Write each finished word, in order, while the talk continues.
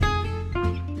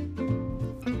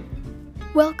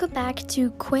Welcome back to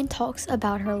Quinn Talks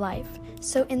About Her Life.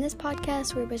 So in this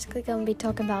podcast, we're basically going to be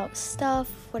talking about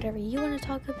stuff, whatever you want to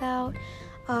talk about.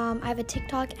 I have a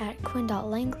TikTok at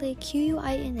quinn.langley,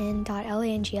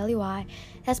 quinn.langley.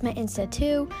 That's my Insta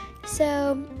too.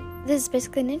 So this is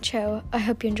basically an intro. I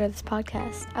hope you enjoy this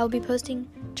podcast. I will be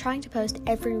trying to post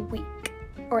every week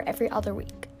or every other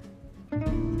week.